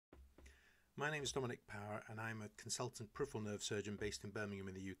My name is Dominic Power and I'm a consultant peripheral nerve surgeon based in Birmingham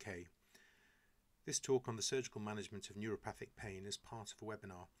in the UK. This talk on the surgical management of neuropathic pain is part of a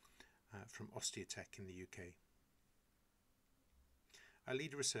webinar from Osteotec in the UK. I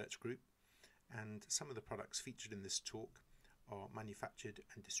lead a research group and some of the products featured in this talk are manufactured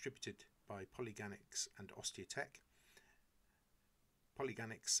and distributed by Polyganics and Osteotec.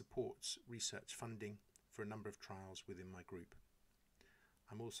 Polyganics supports research funding for a number of trials within my group.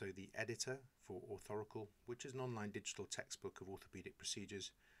 I'm also the editor for Orthoracal, which is an online digital textbook of orthopaedic procedures,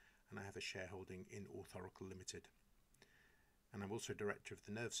 and I have a shareholding in Orthoracal Limited. And I'm also director of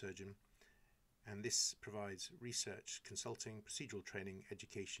the Nerve Surgeon, and this provides research, consulting, procedural training,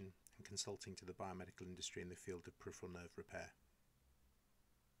 education and consulting to the biomedical industry in the field of peripheral nerve repair.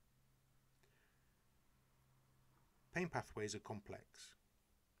 Pain pathways are complex.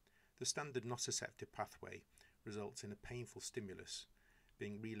 The standard nociceptive pathway results in a painful stimulus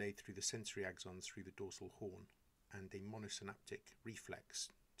being relayed through the sensory axons through the dorsal horn and a monosynaptic reflex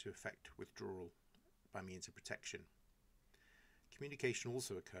to effect withdrawal by means of protection. Communication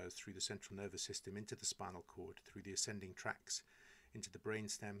also occurs through the central nervous system into the spinal cord through the ascending tracts into the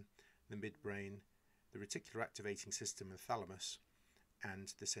brainstem, the midbrain, the reticular activating system and thalamus,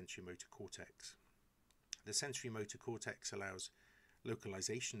 and the sensory motor cortex. The sensory motor cortex allows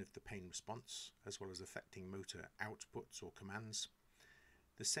localization of the pain response as well as affecting motor outputs or commands.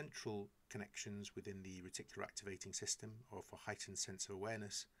 The central connections within the reticular activating system are for heightened sense of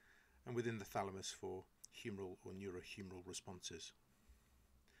awareness, and within the thalamus for humeral or neurohumeral responses.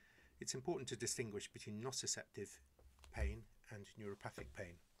 It's important to distinguish between nociceptive pain and neuropathic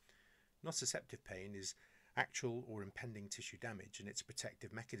pain. Nociceptive pain is actual or impending tissue damage and it's a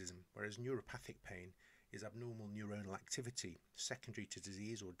protective mechanism, whereas neuropathic pain is abnormal neuronal activity secondary to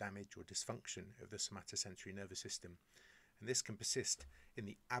disease or damage or dysfunction of the somatosensory nervous system. And this can persist in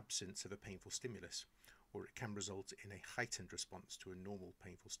the absence of a painful stimulus, or it can result in a heightened response to a normal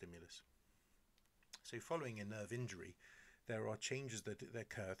painful stimulus. So following a nerve injury, there are changes that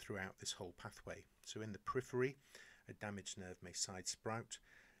occur throughout this whole pathway. So in the periphery, a damaged nerve may side sprout.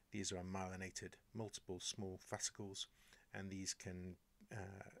 These are myelinated multiple small fascicles, and these can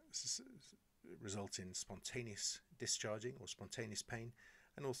result in spontaneous discharging or spontaneous pain,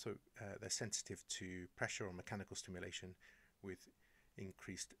 and also they're sensitive to pressure or mechanical stimulation with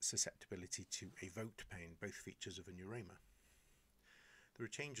increased susceptibility to evoked pain, both features of a neuroma. There are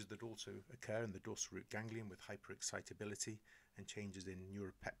changes that also occur in the dorsal root ganglion with hyperexcitability and changes in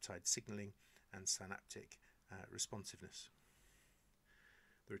neuropeptide signaling and synaptic responsiveness.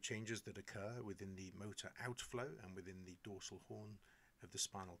 There are changes that occur within the motor outflow and within the dorsal horn of the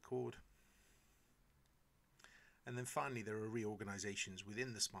spinal cord. And then finally, there are reorganizations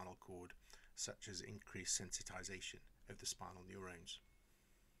within the spinal cord, such as increased sensitization of the spinal neurons.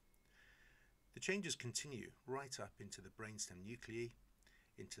 The changes continue right up into the brainstem nuclei,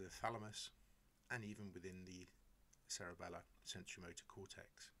 into the thalamus, and even within the cerebellar sensory motor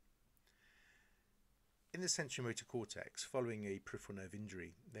cortex. In the sensory motor cortex, following a peripheral nerve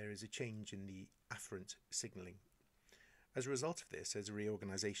injury, there is a change in the afferent signaling. As a result of this, there's a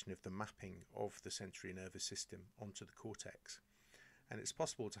reorganization of the mapping of the sensory nervous system onto the cortex, and it's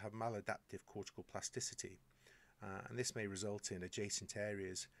possible to have maladaptive cortical plasticity, and this may result in adjacent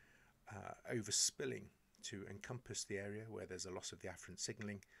areas overspilling to encompass the area where there's a loss of the afferent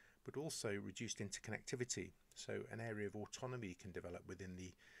signaling, but also reduced interconnectivity, so an area of autonomy can develop within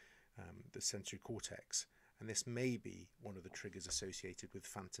the sensory cortex, and this may be one of the triggers associated with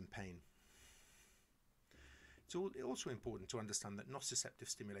phantom pain. It's also important to understand that nociceptive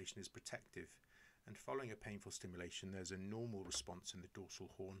stimulation is protective, and following a painful stimulation there's a normal response in the dorsal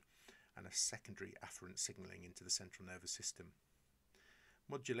horn and a secondary afferent signaling into the central nervous system.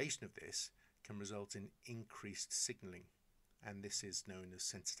 Modulation of this can result in increased signaling, and this is known as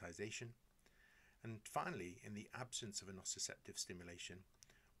sensitization. And finally, in the absence of a nociceptive stimulation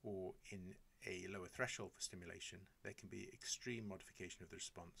or in a lower threshold for stimulation, there can be extreme modification of the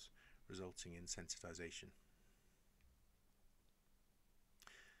response, resulting in sensitization.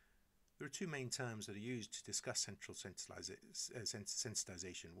 There are two main terms that are used to discuss central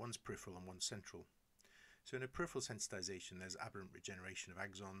sensitization. One's peripheral and one's central. So in a peripheral sensitization, there's aberrant regeneration of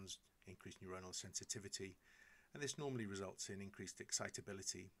axons, increased neuronal sensitivity, and this normally results in increased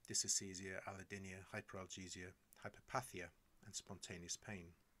excitability, dysesthesia, allodynia, hyperalgesia, hyperpathia, and spontaneous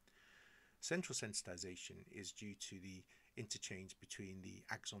pain. Central sensitization is due to the interchange between the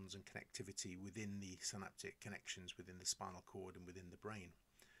axons and connectivity within the synaptic connections within the spinal cord and within the brain.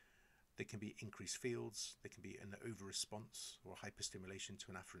 There can be increased fields, there can be an over-response or hyperstimulation to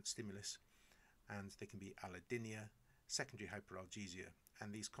an afferent stimulus, and there can be allodynia, secondary hyperalgesia,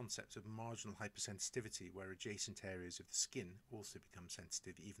 and these concepts of marginal hypersensitivity, where adjacent areas of the skin also become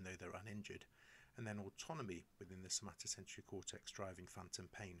sensitive even though they're uninjured, and then autonomy within the somatosensory cortex driving phantom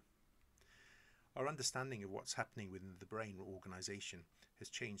pain. Our understanding of what's happening within the brain organisation has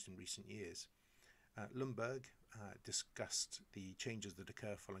changed in recent years. Lundberg discussed the changes that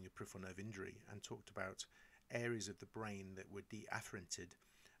occur following a peripheral nerve injury and talked about areas of the brain that were deafferented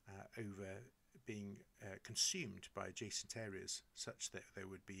over being consumed by adjacent areas, such that there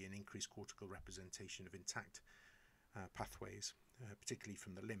would be an increased cortical representation of intact pathways, particularly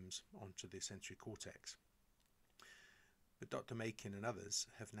from the limbs onto the sensory cortex. But Dr. Makin and others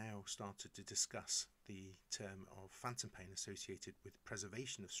have now started to discuss the term of phantom pain associated with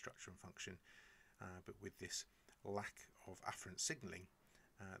preservation of structure and function, but with this lack of afferent signalling,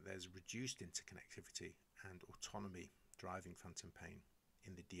 there's reduced interconnectivity and autonomy driving phantom pain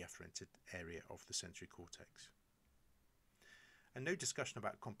in the deafferented area of the sensory cortex. And no discussion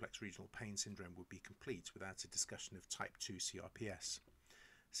about complex regional pain syndrome would be complete without a discussion of type 2 CRPS.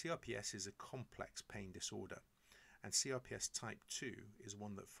 CRPS is a complex pain disorder, and CRPS type 2 is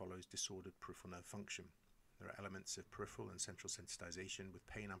one that follows disordered peripheral nerve function. There are elements of peripheral and central sensitization with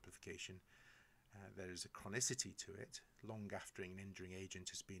pain amplification. There is a chronicity to it, long after an injuring agent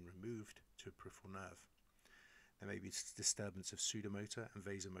has been removed to a peripheral nerve. There may be disturbance of pseudomotor and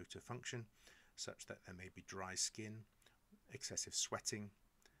vasomotor function, such that there may be dry skin, excessive sweating,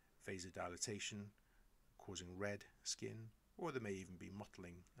 vasodilatation, causing red skin, or there may even be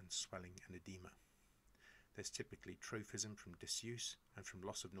mottling and swelling and edema. There's typically trophism from disuse and from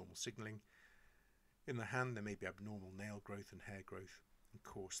loss of normal signalling. In the hand, there may be abnormal nail growth and hair growth and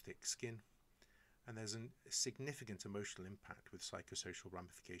coarse, thick skin. And there's a significant emotional impact with psychosocial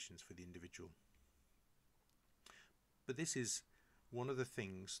ramifications for the individual. But this is one of the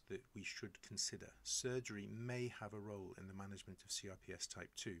things that we should consider. Surgery may have a role in the management of CRPS type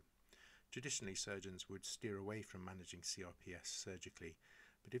 2. Traditionally, surgeons would steer away from managing CRPS surgically,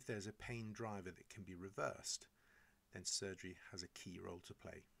 but if there's a pain driver that can be reversed, then surgery has a key role to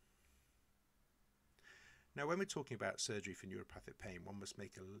play. Now, when we're talking about surgery for neuropathic pain, one must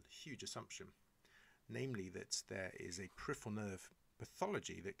make a huge assumption, namely that there is a peripheral nerve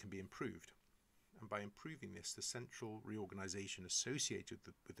pathology that can be improved. And by improving this, the central reorganization associated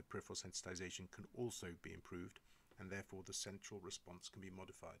with the peripheral sensitization can also be improved, and therefore the central response can be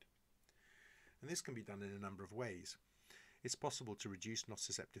modified. And this can be done in a number of ways. It's possible to reduce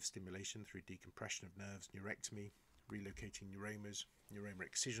nociceptive stimulation through decompression of nerves, neurectomy, relocating neuromas, neuroma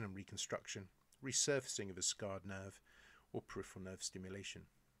excision and reconstruction, resurfacing of a scarred nerve, or peripheral nerve stimulation.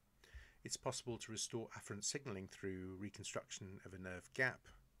 It's possible to restore afferent signaling through reconstruction of a nerve gap,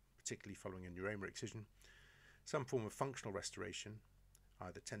 particularly following a neuroma excision, some form of functional restoration,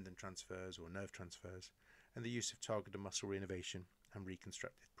 either tendon transfers or nerve transfers, and the use of targeted muscle reinnervation and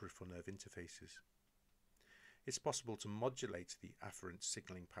reconstructed peripheral nerve interfaces. It's possible to modulate the afferent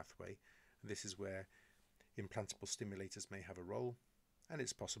signaling pathway, and this is where implantable stimulators may have a role, and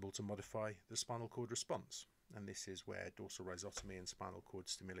it's possible to modify the spinal cord response, and this is where dorsal rhizotomy and spinal cord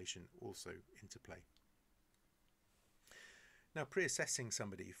stimulation also interplay. Now, pre-assessing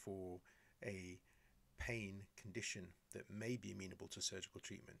somebody for a pain condition that may be amenable to surgical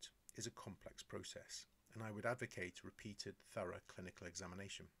treatment is a complex process, and I would advocate repeated, thorough clinical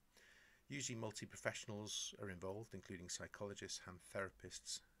examination. Usually multi-professionals are involved, including psychologists, hand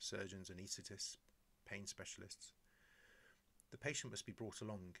therapists, surgeons, anaesthetists, pain specialists. The patient must be brought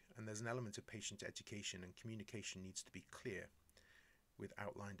along, and there's an element of patient education, and communication needs to be clear with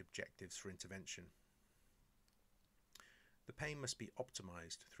outlined objectives for intervention. The pain must be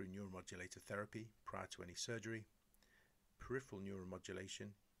optimized through neuromodulator therapy prior to any surgery, peripheral neuromodulation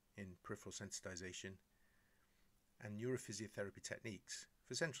in peripheral sensitization, and neurophysiotherapy techniques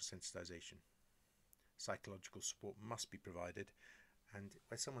for central sensitization. Psychological support must be provided, and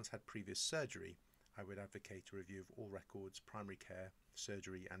where someone's had previous surgery, I would advocate a review of all records, primary care,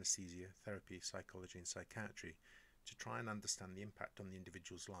 surgery, anesthesia, therapy, psychology and psychiatry to try and understand the impact on the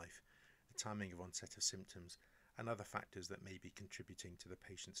individual's life, the timing of onset of symptoms, and other factors that may be contributing to the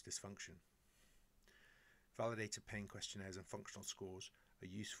patient's dysfunction. Validated pain questionnaires and functional scores are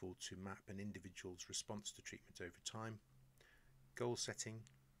useful to map an individual's response to treatment over time. Goal setting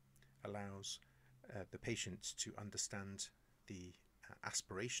allows the patient to understand the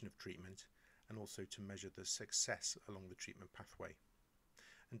aspiration of treatment and also to measure the success along the treatment pathway.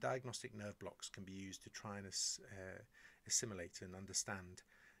 And diagnostic nerve blocks can be used to try and assimilate and understand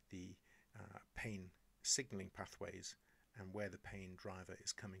the pain signaling pathways and where the pain driver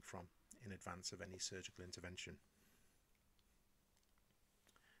is coming from in advance of any surgical intervention.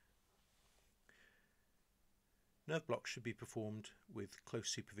 Nerve blocks should be performed with close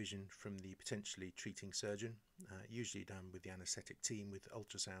supervision from the potentially treating surgeon, usually done with the anaesthetic team with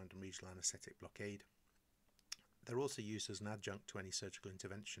ultrasound and regional anaesthetic blockade. They're also used as an adjunct to any surgical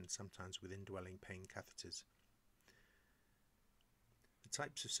intervention, sometimes with indwelling pain catheters. The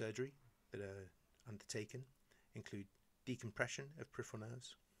types of surgery that are undertaken include decompression of peripheral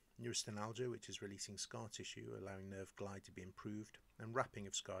nerves, neurosthenalgia, which is releasing scar tissue, allowing nerve glide to be improved, and wrapping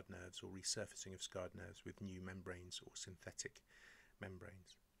of scarred nerves or resurfacing of scarred nerves with new membranes or synthetic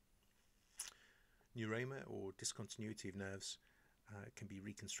membranes. Neuroma or discontinuity of nerves can be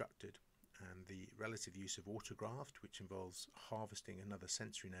reconstructed, and the relative use of autograft, which involves harvesting another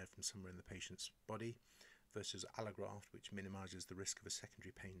sensory nerve from somewhere in the patient's body, versus allograft, which minimises the risk of a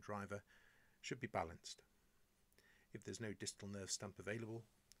secondary pain driver, should be balanced. If there's no distal nerve stump available,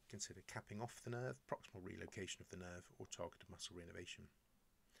 consider capping off the nerve, proximal relocation of the nerve, or targeted muscle reinnervation.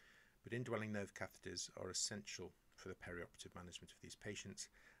 But indwelling nerve catheters are essential for the perioperative management of these patients,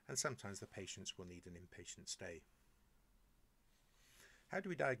 and sometimes the patients will need an inpatient stay. How do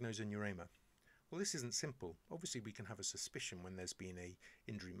we diagnose a neuroma? Well, this isn't simple. Obviously, we can have a suspicion when there's been an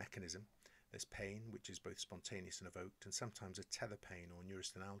injury mechanism. There's pain, which is both spontaneous and evoked, and sometimes a tether pain or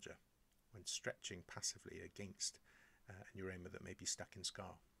neurosthenalgia when stretching passively against a neuroma that may be stuck in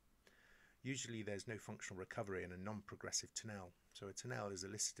scar. Usually there's no functional recovery and a non-progressive tunnel, so a tunnel is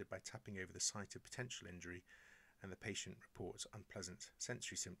elicited by tapping over the site of potential injury, and the patient reports unpleasant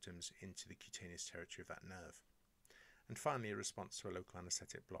sensory symptoms into the cutaneous territory of that nerve. And finally, a response to a local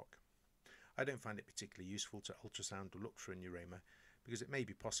anaesthetic block. I don't find it particularly useful to ultrasound or look for a neuroma because it may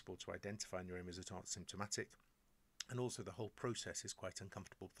be possible to identify neuromas that aren't symptomatic, and also the whole process is quite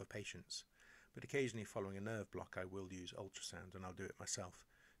uncomfortable for patients. But occasionally, following a nerve block, I will use ultrasound, and I'll do it myself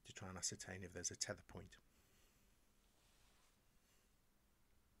to try and ascertain if there's a tether point.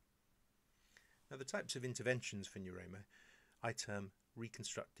 Now, the types of interventions for neuroma I term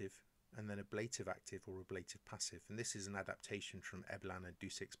reconstructive and then ablative active or ablative passive, and this is an adaptation from Eblan and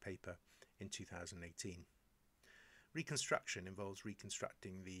Dusik's paper in 2018. Reconstruction involves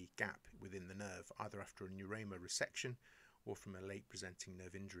reconstructing the gap within the nerve, either after a neuroma resection or from a late presenting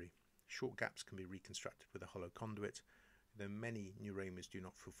nerve injury. Short gaps can be reconstructed with a hollow conduit, though many neuromas do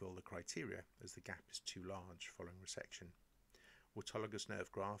not fulfill the criteria as the gap is too large following resection. Autologous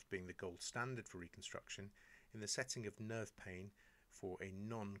nerve graft being the gold standard for reconstruction in the setting of nerve pain for a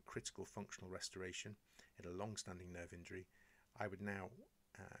non-critical functional restoration in a long-standing nerve injury, I would now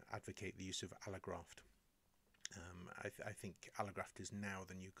advocate the use of allograft. I think allograft is now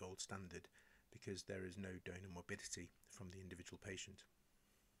the new gold standard because there is no donor morbidity from the individual patient.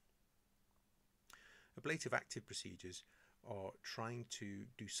 Ablative active procedures are trying to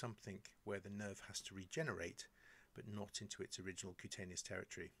do something where the nerve has to regenerate but not into its original cutaneous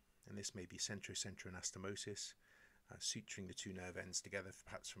territory, and this may be centrocentral anastomosis, suturing the two nerve ends together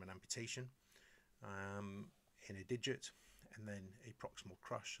perhaps from an amputation in a digit, and then a proximal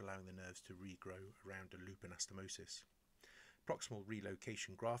crush allowing the nerves to regrow around a loop anastomosis. Proximal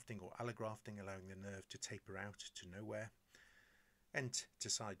relocation grafting or allografting allowing the nerve to taper out to nowhere, end to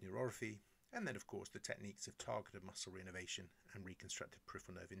side neuropathy, and then of course the techniques of targeted muscle reinnervation and reconstructed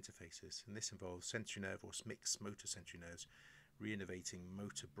peripheral nerve interfaces, and this involves sensory nerve or mixed motor sensory nerves reinnervating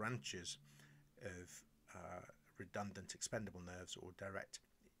motor branches of redundant expendable nerves or direct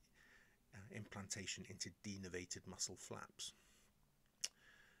implantation into denervated muscle flaps.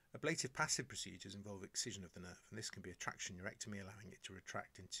 Ablative passive procedures involve excision of the nerve, and this can be a traction neurectomy allowing it to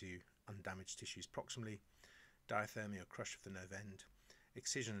retract into undamaged tissues proximally, diathermy or crush of the nerve end,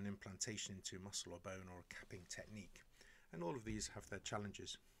 excision and implantation into muscle or bone, or a capping technique, and all of these have their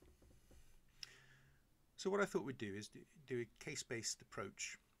challenges. So what I thought we'd do is do a case-based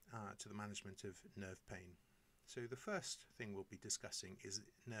approach to the management of nerve pain. So the first thing we'll be discussing is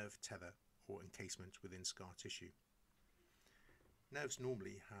nerve tether or encasement within scar tissue. Nerves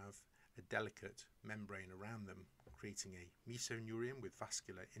normally have a delicate membrane around them, creating a mesoneurium with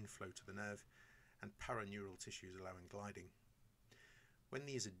vascular inflow to the nerve and paraneural tissues allowing gliding. When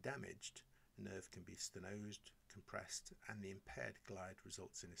these are damaged, the nerve can be stenosed, compressed, and the impaired glide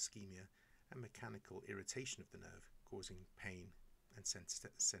results in ischemia and mechanical irritation of the nerve, causing pain and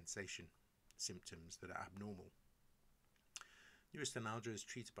sensation symptoms that are abnormal. Neurosthenalgia is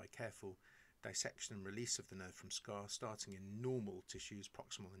treated by careful dissection and release of the nerve from scar, starting in normal tissues,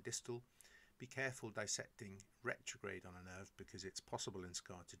 proximal and distal. Be careful dissecting retrograde on a nerve because it's possible in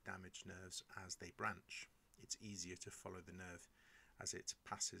scar to damage nerves as they branch. It's easier to follow the nerve as it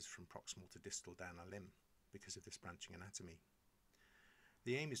passes from proximal to distal down a limb because of this branching anatomy.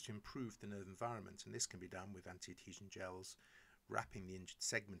 The aim is to improve the nerve environment, and this can be done with anti-adhesion gels, wrapping the injured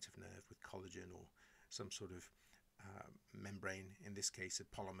segment of nerve with collagen or some sort of membrane, in this case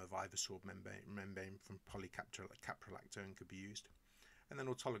a polymer Vivasorb membrane from polycaprolactone could be used, and then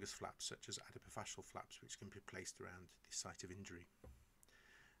autologous flaps such as adipofascial flaps, which can be placed around the site of injury.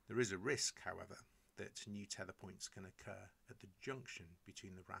 There is a risk, however, that new tether points can occur at the junction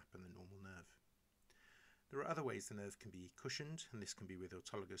between the wrap and the normal nerve. There are other ways the nerve can be cushioned, and this can be with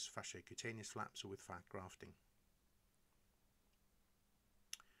autologous fasciocutaneous flaps or with fat grafting.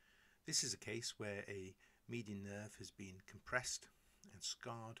 This is a case where a median nerve has been compressed and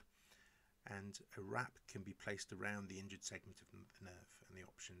scarred, and a wrap can be placed around the injured segment of the nerve, and the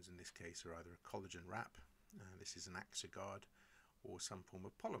options in this case are either a collagen wrap, this is an Axoguard, or some form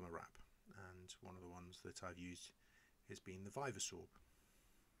of polymer wrap, and one of the ones that I've used has been the Vivasorb.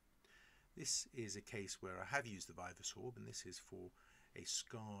 This is a case where I have used the Vivasorb, and this is for a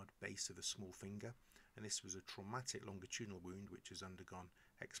scarred base of a small finger, and this was a traumatic longitudinal wound which has undergone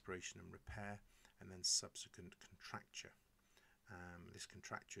exploration and repair and then subsequent contracture. This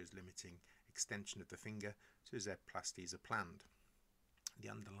contracture is limiting extension of the finger, so Z-plasties are planned. The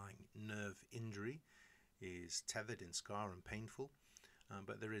underlying nerve injury is tethered in scar and painful,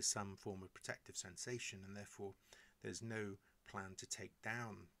 but there is some form of protective sensation, and therefore there's no plan to take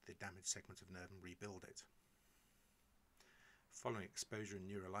down the damaged segment of nerve and rebuild it. Following exposure and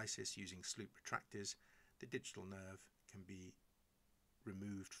neurolysis using sloop retractors, the digital nerve can be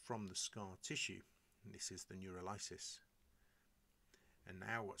removed from the scar tissue, and this is the neurolysis. And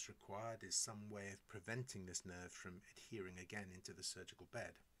now what's required is some way of preventing this nerve from adhering again into the surgical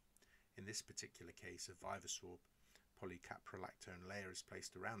bed. In this particular case, a Vivasorb polycaprolactone layer is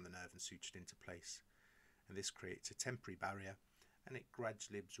placed around the nerve and sutured into place, and this creates a temporary barrier, and it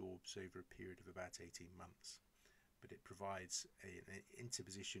gradually absorbs over a period of about 18 months. But it provides an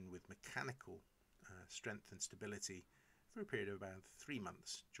interposition with mechanical strength and stability for a period of about 3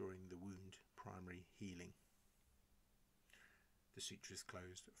 months during the wound primary healing. The suture is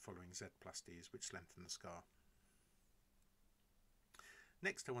closed following Z-plasties, which lengthen the scar.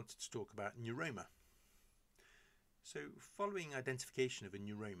 Next, I wanted to talk about neuroma. So following identification of a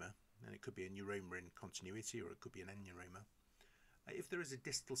neuroma, and it could be a neuroma in continuity or it could be an aneuroma, if there is a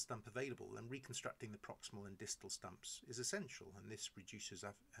distal stump available, then reconstructing the proximal and distal stumps is essential, and this reduces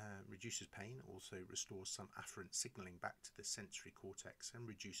pain, also restores some afferent signalling back to the sensory cortex and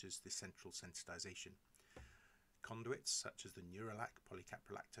reduces the central sensitization. Conduits such as the Neurolac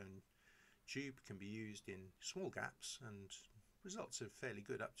polycaprolactone tube can be used in small gaps, and results are fairly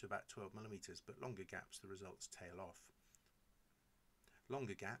good up to about 12 millimeters, but longer gaps the results tail off.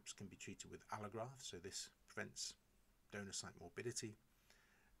 Longer gaps can be treated with allograft, so this prevents donor site morbidity,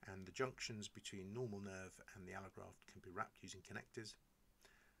 and the junctions between normal nerve and the allograft can be wrapped using connectors,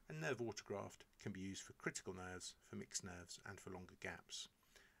 and nerve autograft can be used for critical nerves, for mixed nerves, and for longer gaps.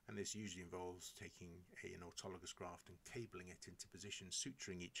 And this usually involves taking an autologous graft and cabling it into position,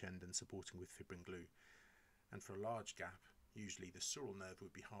 suturing each end and supporting with fibrin glue. And for a large gap, usually the sural nerve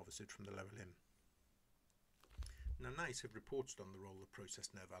would be harvested from the lower limb. Now, NICE have reported on the role of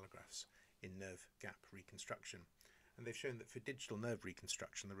processed nerve allografts in nerve gap reconstruction, and they've shown that for digital nerve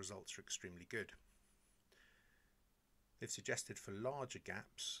reconstruction the results are extremely good. They've suggested for larger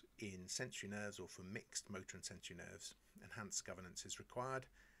gaps in sensory nerves or for mixed motor and sensory nerves, enhanced governance is required,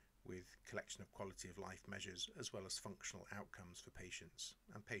 with collection of quality of life measures as well as functional outcomes for patients,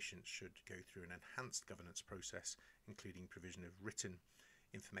 and patients should go through an enhanced governance process including provision of written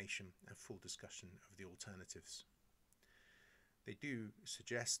information and full discussion of the alternatives. They do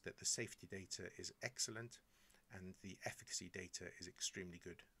suggest that the safety data is excellent and the efficacy data is extremely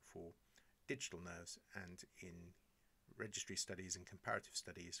good for digital nerves, and in registry studies and comparative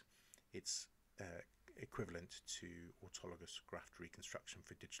studies it's equivalent to autologous graft reconstruction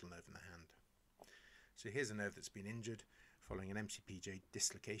for digital nerve in the hand. So here's a nerve that's been injured following an MCPJ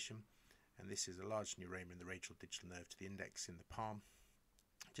dislocation, and this is a large neuroma in the radial digital nerve to the index in the palm,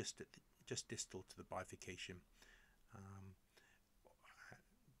 just distal to the bifurcation.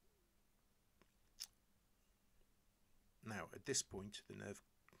 Now at this point the nerve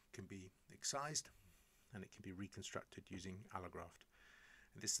can be excised and it can be reconstructed using allograft.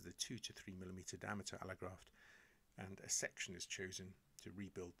 And this is a 2 to 3 millimeter diameter allograft, and a section is chosen to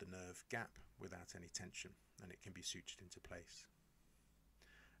rebuild the nerve gap without any tension, and it can be sutured into place.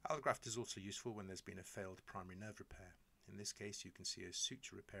 Allograft is also useful when there's been a failed primary nerve repair. In this case you can see a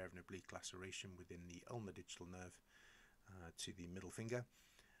suture repair of an oblique laceration within the ulnar digital nerve to the middle finger.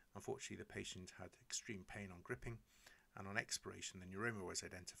 Unfortunately the patient had extreme pain on gripping, and on exploration the neuroma was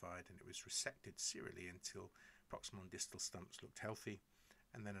identified and it was resected serially until proximal and distal stumps looked healthy,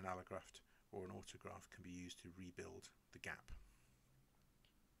 and then an allograft or an autograft can be used to rebuild the gap.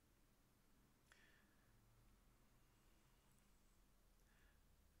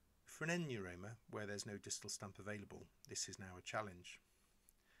 For an end neuroma where there's no distal stump available, this is now a challenge.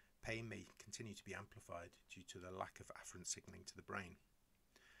 Pain may continue to be amplified due to the lack of afferent signalling to the brain.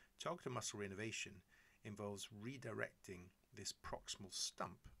 Targeted muscle reinnervation involves redirecting this proximal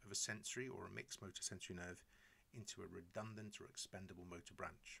stump of a sensory or a mixed motor sensory nerve into a redundant or expendable motor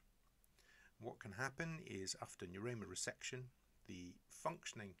branch. What can happen is after neuroma resection, the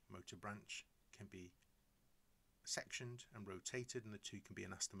functioning motor branch can be sectioned and rotated, and the two can be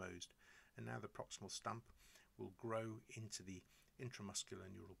anastomosed, and now the proximal stump will grow into the intramuscular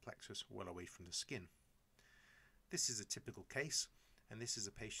neural plexus well away from the skin. This is a typical case, and this is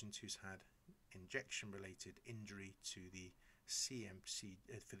a patient who's had injection-related injury to the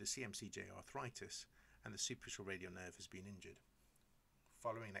CMCJ arthritis, and the superficial radial nerve has been injured.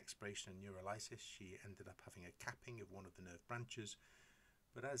 Following an expiration and neurolysis, she ended up having a capping of one of the nerve branches,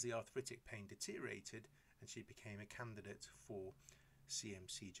 but as the arthritic pain deteriorated and she became a candidate for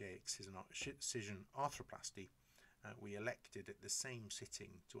CMCJ excision arthroplasty, we elected at the same sitting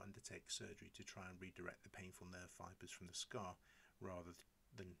to undertake surgery to try and redirect the painful nerve fibres from the scar rather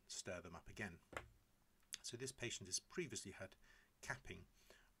than stir them up again. So this patient has previously had capping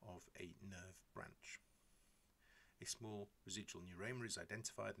of a nerve branch. A small residual neuroma is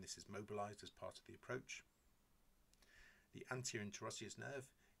identified, and this is mobilized as part of the approach. The anterior interosseous nerve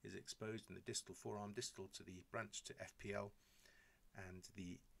is exposed in the distal forearm, distal to the branch to FPL, and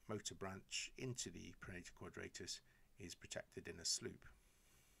the motor branch into the pronator quadratus is protected in a sloop.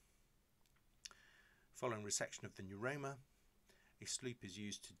 Following resection of the neuroma, a sloop is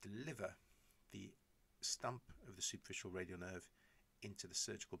used to deliver the stump of the superficial radial nerve into the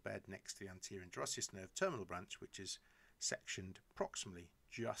surgical bed next to the anterior interosseous nerve terminal branch, which is sectioned proximally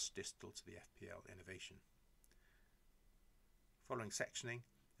just distal to the FPL innervation. Following sectioning,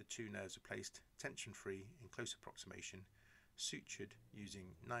 the two nerves are placed tension-free in close approximation, sutured using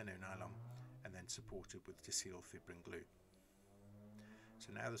 9-0 nylon, and then supported with Tacile fibrin glue.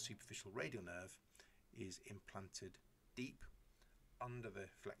 So now the superficial radial nerve is implanted deep under the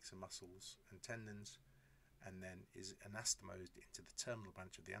flexor muscles and tendons, and then is anastomosed into the terminal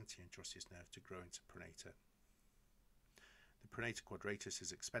branch of the anterior interosseous nerve to grow into pronator. The pronator quadratus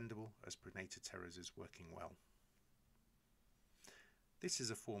is expendable as pronator teres is working well. This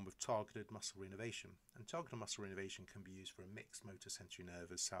is a form of targeted muscle reinnervation, and targeted muscle reinnervation can be used for a mixed motor sensory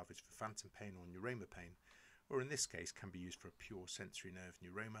nerve as salvage for phantom pain or neuroma pain, or in this case can be used for a pure sensory nerve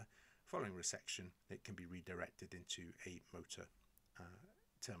neuroma. Following resection, it can be redirected into a motor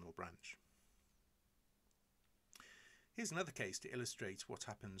terminal branch. Here's another case to illustrate what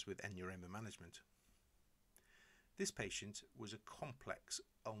happens with end neuroma management. This patient was a complex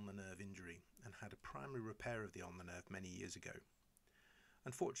ulnar nerve injury and had a primary repair of the ulnar nerve many years ago.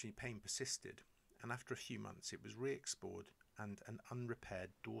 Unfortunately, pain persisted, and after a few months it was re-explored and an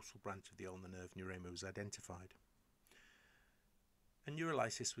unrepaired dorsal branch of the ulnar nerve neuroma was identified. A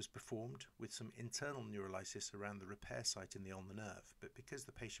neurolysis was performed with some internal neurolysis around the repair site in the ulnar nerve, but because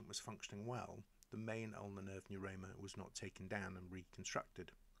the patient was functioning well, the main ulnar nerve neuroma was not taken down and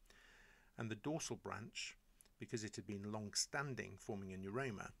reconstructed. And the dorsal branch, because it had been long-standing forming a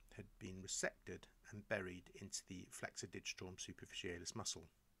neuroma, had been resected and buried into the flexor digitorum superficialis muscle.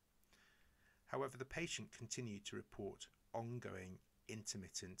 However, the patient continued to report ongoing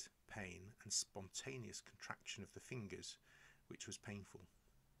intermittent pain and spontaneous contraction of the fingers, which was painful.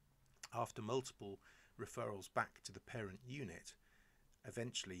 After multiple referrals back to the parent unit,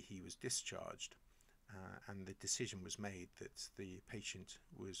 eventually he was discharged, and the decision was made that the patient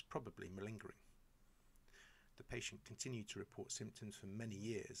was probably malingering. The patient continued to report symptoms for many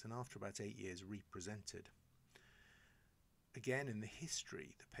years, and after about 8 years represented. Again, in the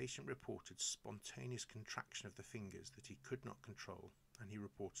history, the patient reported spontaneous contraction of the fingers that he could not control, and he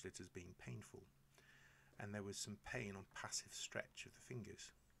reported it as being painful. And there was some pain on passive stretch of the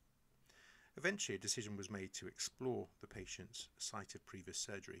fingers. Eventually, a decision was made to explore the patient's site of previous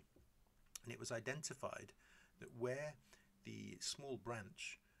surgery, and it was identified that where the small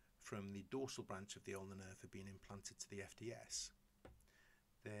branch from the dorsal branch of the ulnar nerve had been implanted to the FDS,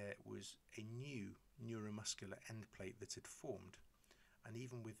 there was a new neuromuscular end plate that had formed, and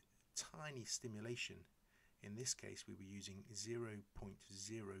even with tiny stimulation, in this case we were using 0.04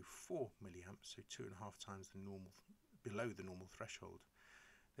 milliamps, so 2.5 times the normal, below the normal threshold,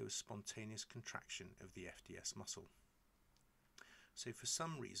 there was spontaneous contraction of the FDS muscle. So for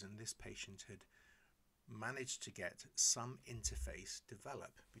some reason this patient had managed to get some interface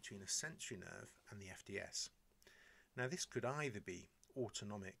develop between a sensory nerve and the FDS. Now this could either be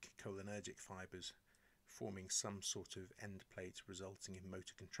autonomic cholinergic fibres forming some sort of end plate resulting in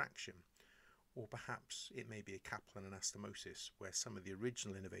motor contraction, Or perhaps it may be a Kaplan anastomosis, where some of the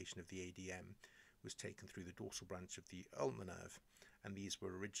original innervation of the ADM was taken through the dorsal branch of the ulnar nerve, and these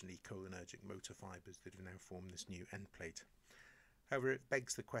were originally cholinergic motor fibres that have now formed this new end plate. However, it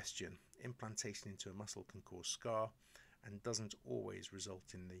begs the question, implantation into a muscle can cause scar and doesn't always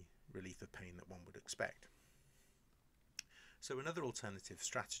result in the relief of pain that one would expect. So another alternative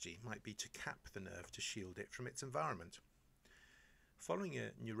strategy might be to cap the nerve to shield it from its environment. Following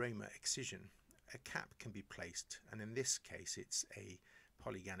a neuroma excision, a cap can be placed, and in this case it's a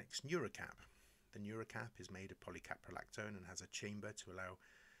Polyganix neurocap. The neurocap is made of polycaprolactone and has a chamber to allow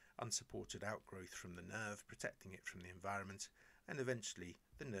unsupported outgrowth from the nerve, protecting it from the environment, and eventually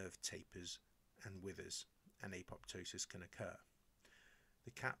the nerve tapers and withers and apoptosis can occur.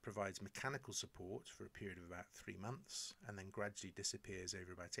 The cap provides mechanical support for a period of about 3 months and then gradually disappears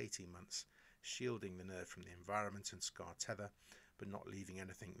over about 18 months, shielding the nerve from the environment and scar tether, but not leaving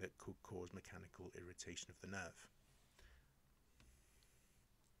anything that could cause mechanical irritation of the nerve.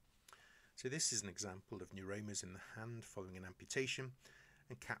 So this is an example of neuromas in the hand following an amputation,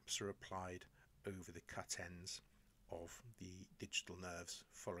 and caps are applied over the cut ends of the digital nerves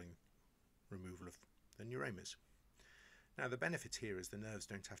following removal of the neuromas. Now the benefit here is the nerves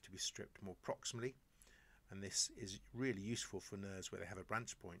don't have to be stripped more proximally, and this is really useful for nerves where they have a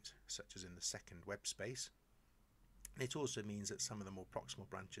branch point, such as in the second web space. It also means that some of the more proximal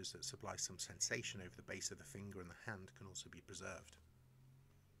branches that supply some sensation over the base of the finger and the hand can also be preserved.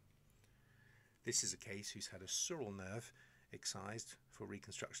 This is a case who's had a sural nerve excised for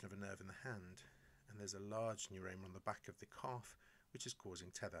reconstruction of a nerve in the hand, and there's a large neuroma on the back of the calf which is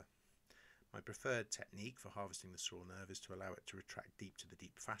causing tether. My preferred technique for harvesting the sural nerve is to allow it to retract deep to the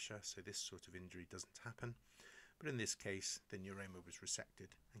deep fascia, so this sort of injury doesn't happen, but in this case the neuroma was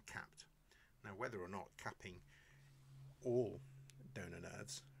resected and capped. Now whether or not capping all donor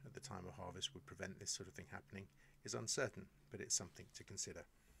nerves at the time of harvest would prevent this sort of thing happening is uncertain, but it's something to consider.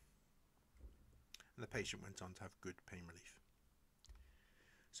 And the patient went on to have good pain relief.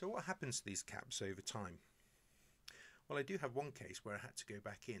 So what happens to these caps over time? Well, I do have one case where I had to go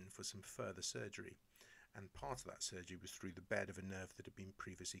back in for some further surgery, and part of that surgery was through the bed of a nerve that had been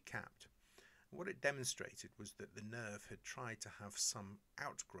previously capped. And what it demonstrated was that the nerve had tried to have some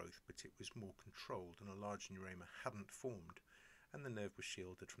outgrowth, but it was more controlled and a large neuroma hadn't formed, and the nerve was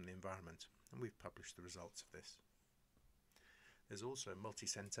shielded from the environment, and we've published the results of this. There's also a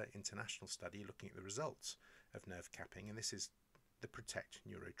multi-centre international study looking at the results of nerve capping, and this is the PROTECT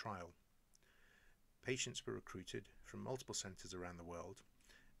Neuro trial. Patients were recruited from multiple centres around the world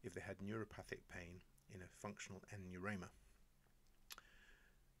if they had neuropathic pain in a functional end neuroma.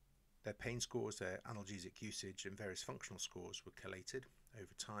 Their pain scores, their analgesic usage and various functional scores were collated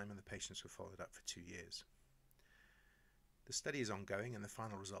over time, and the patients were followed up for 2 years. The study is ongoing and the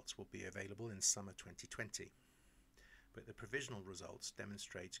final results will be available in summer 2020. But the provisional results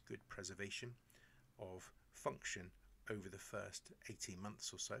demonstrate good preservation of function over the first 18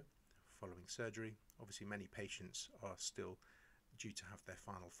 months or so following surgery. Obviously many patients are still due to have their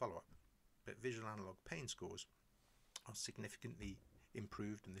final follow-up, but visual analog pain scores are significantly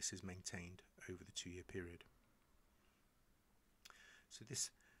improved, and this is maintained over the 2-year period. So this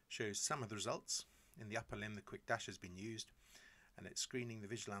shows some of the results. In the upper limb the quick dash has been used, and at screening the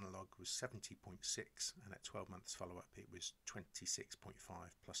visual analog was 70.6, and at 12 months follow-up it was 26.5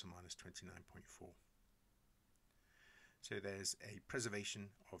 plus or minus 29.4. So there's a preservation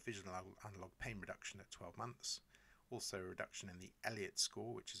of visual analog pain reduction at 12 months, also a reduction in the Elliott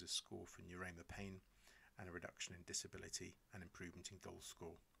score, which is a score for neuroma pain, and a reduction in disability and improvement in goal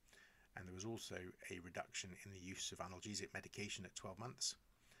score. And there was also a reduction in the use of analgesic medication at 12 months.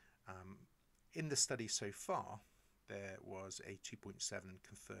 In the study so far, there was a 2.7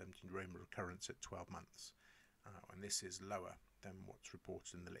 confirmed neuroma recurrence at 12 months, and this is lower than what's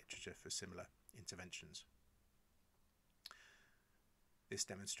reported in the literature for similar interventions. This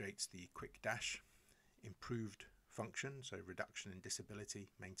demonstrates the quick dash, improved function, so reduction in disability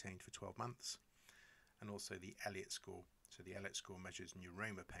maintained for 12 months, and also the Elliott score. So the Elliott score measures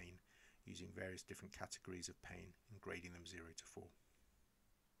neuroma pain using various different categories of pain and grading them 0 to 4.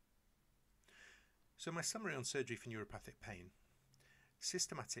 So my summary on surgery for neuropathic pain.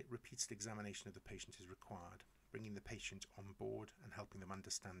 Systematic repeated examination of the patient is required, bringing the patient on board and helping them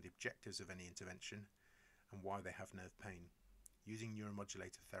understand the objectives of any intervention and why they have nerve pain. Using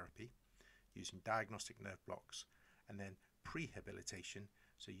neuromodulator therapy, using diagnostic nerve blocks, and then prehabilitation,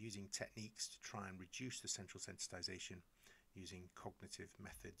 so using techniques to try and reduce the central sensitization, using cognitive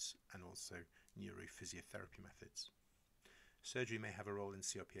methods and also neurophysiotherapy methods. Surgery may have a role in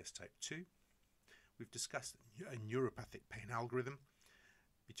CRPS type 2. We've discussed a neuropathic pain algorithm,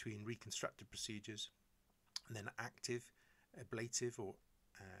 between reconstructive procedures and then active, ablative or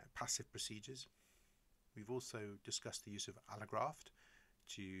passive procedures. We've also discussed the use of allograft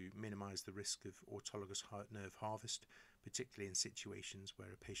to minimise the risk of autologous nerve harvest, particularly in situations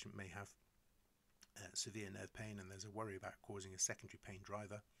where a patient may have severe nerve pain and there's a worry about causing a secondary pain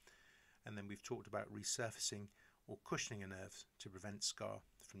driver. And then we've talked about resurfacing or cushioning a nerve to prevent scar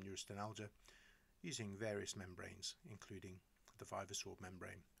from neurostenalgia using various membranes, including the Vivasorb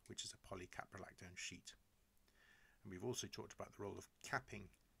membrane, which is a polycaprolactone sheet. And we've also talked about the role of capping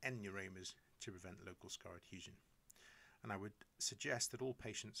end neuromas to prevent local scar adhesion. And I would suggest that all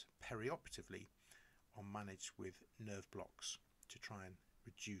patients perioperatively are managed with nerve blocks to try and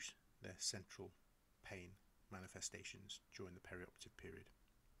reduce their central pain manifestations during the perioperative period.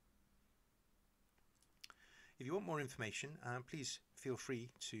 If you want more information, please feel free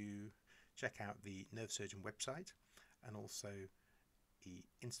to check out the nerve surgeon website and also the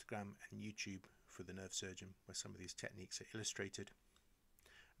Instagram and YouTube for the nerve surgeon, where some of these techniques are illustrated.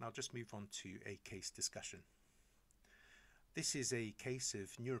 And I'll just move on to a case discussion. This is a case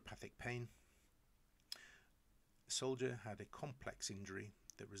of neuropathic pain. The soldier had a complex injury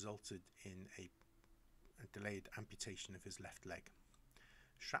that resulted in a delayed amputation of his left leg.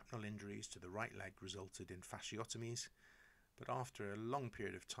 Shrapnel injuries to the right leg resulted in fasciotomies, but after a long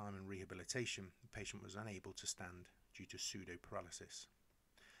period of time and rehabilitation, the patient was unable to stand due to pseudo-paralysis.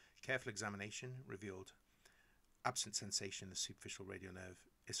 Careful examination revealed absent sensation in the superficial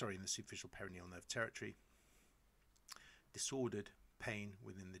in the superficial perineal nerve territory, disordered pain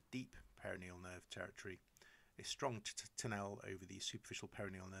within the deep perineal nerve territory, a strong tunnel over the superficial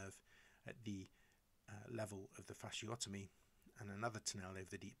perineal nerve at the level of the fasciotomy, and another tunnel over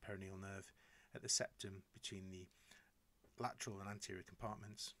the deep perineal nerve at the septum between the lateral and anterior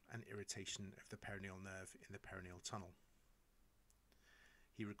compartments, and irritation of the perineal nerve in the perineal tunnel.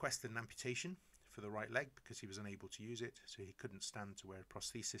 He requested an amputation for the right leg because he was unable to use it, so he couldn't stand to wear a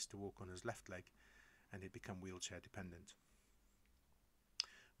prosthesis to walk on his left leg, and he'd become wheelchair dependent.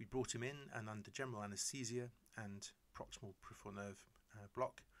 We brought him in, and under general anaesthesia and proximal peripheral nerve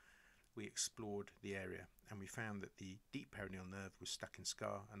block, we explored the area, and we found that the deep perineal nerve was stuck in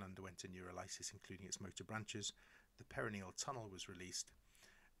scar and underwent a neurolysis, including its motor branches. The perineal tunnel was released,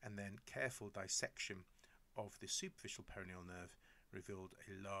 and then careful dissection of the superficial perineal nerve revealed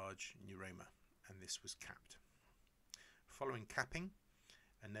a large neuroma, and this was capped. Following capping,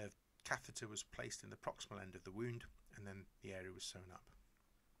 a nerve catheter was placed in the proximal end of the wound, and then the area was sewn up.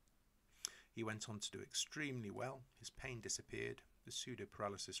 He went on to do extremely well. His pain disappeared, the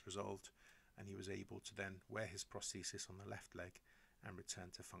pseudo-paralysis resolved, and he was able to then wear his prosthesis on the left leg and return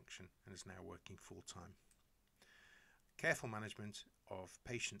to function, and is now working full-time. Careful management of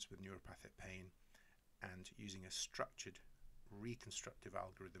patients with neuropathic pain and using a structured reconstructive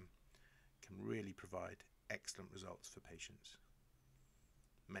algorithm can really provide excellent results for patients.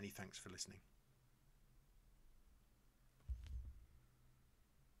 Many thanks for listening.